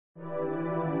Life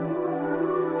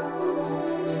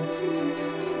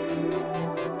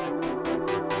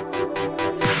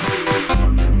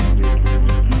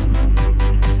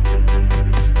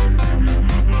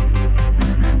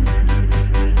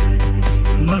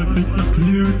is a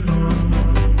clear song,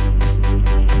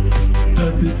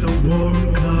 death is a warm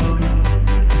cloud.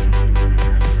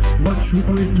 What should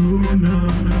we do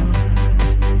now?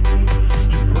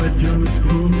 The question is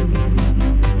who?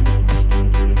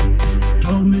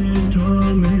 Tell me,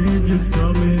 just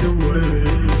tell me the way.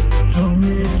 Tell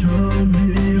me,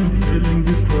 I'm feeling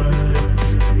depressed.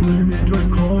 Pull me to a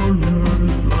corner,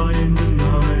 lie in the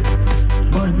night.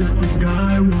 Why does the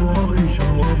guy walking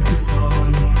show off the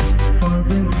sun?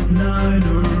 Farthing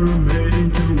Snyder made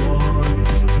into one.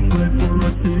 Place for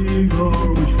a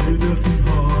cigar which he doesn't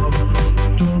have.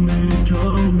 Tell me,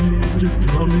 just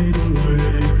tell me the way.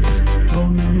 Tell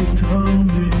me, I'm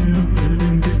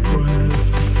feeling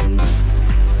depressed.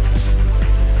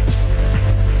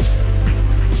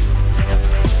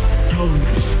 Tell me,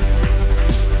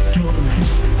 tell me,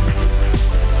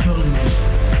 tell me,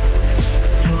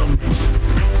 tell me,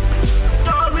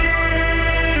 tell me.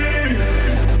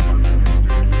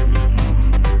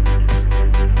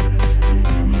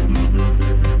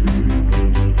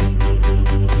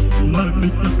 Life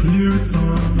is a clear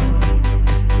song,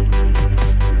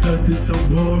 death is a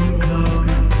warm cloud.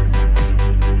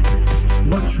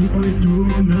 What should we do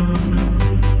now?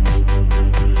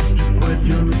 The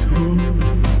question is who?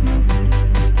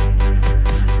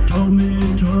 Tell me,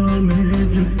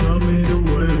 just tell me the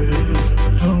way.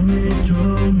 Tell me,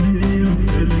 I'm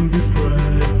feeling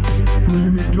depressed. Pull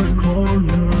me to a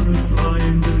corner, lie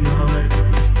in the night.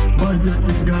 Why does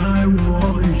the guy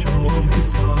walking show off the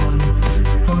sun?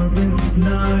 Farthing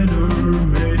Snyder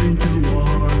made into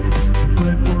one.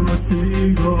 Place for a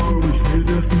cigar which he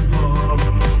doesn't have.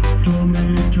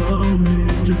 Tell me,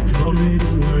 just tell me the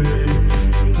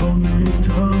way. Tell me,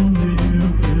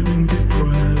 I'm feeling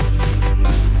depressed.